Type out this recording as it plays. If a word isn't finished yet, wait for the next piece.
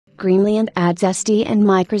Greenliant adds SD and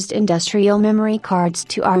microSD industrial memory cards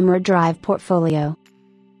to ArmourDrive portfolio.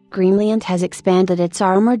 Greenliant has expanded its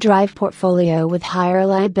ArmourDrive portfolio with higher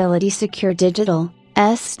reliability secure digital,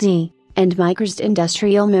 SD, and microSD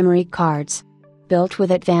industrial memory cards. Built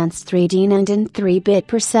with advanced 3D NAND and 3-bit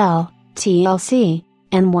per cell, TLC,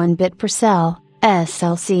 and 1-bit per cell,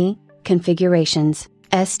 SLC, configurations,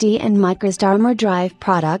 SD and microSD ArmourDrive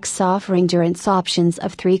products offer endurance options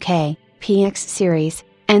of 3K, PX series,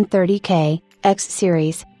 and 30K, X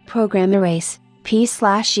series, program erase,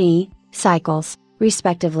 P/E, cycles,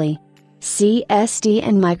 respectively. See SD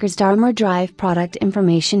and microSD ArmourDrive product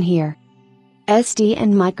information here. SD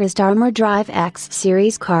and microSD ArmourDrive X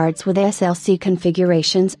series cards with SLC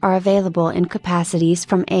configurations are available in capacities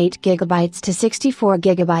from 8GB to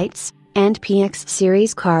 64GB, and PX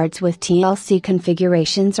series cards with TLC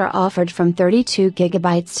configurations are offered from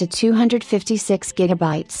 32GB to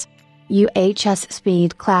 256GB. UHS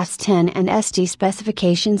Speed Class 10 and SD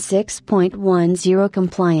Specification 6.10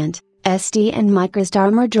 compliant, SD and microSD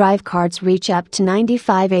ArmourDrive cards reach up to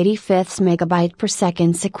 95/85 MB per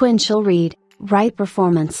second sequential read, write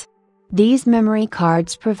performance. These memory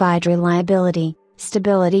cards provide reliability,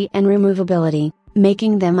 stability and removability,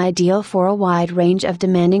 making them ideal for a wide range of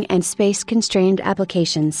demanding and space-constrained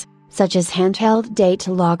applications, such as handheld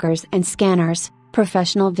data loggers and scanners,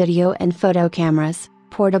 professional video and photo cameras,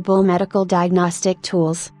 portable medical diagnostic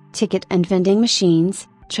tools, ticket and vending machines,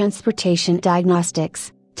 transportation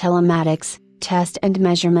diagnostics, telematics, test and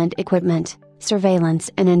measurement equipment,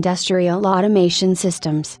 surveillance and industrial automation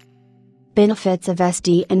systems. Benefits of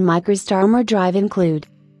SD and microSD ArmourDrive include: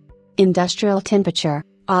 industrial temperature,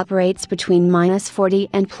 operates between -40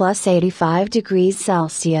 and +85 degrees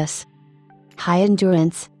Celsius. High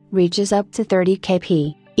endurance, reaches up to 30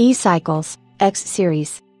 kp/e cycles, X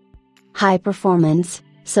series. High performance,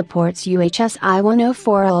 supports UHS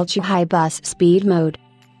I-104 ultra-high bus speed mode.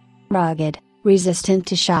 Rugged, resistant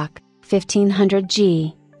to shock, 1500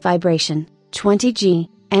 G, vibration, 20 G,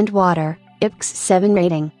 and water, IPX7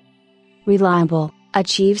 rating. Reliable,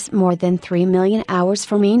 achieves more than 3 million hours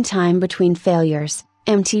for mean time between failures,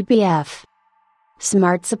 MTBF.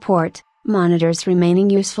 Smart support, monitors remaining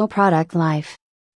useful product life.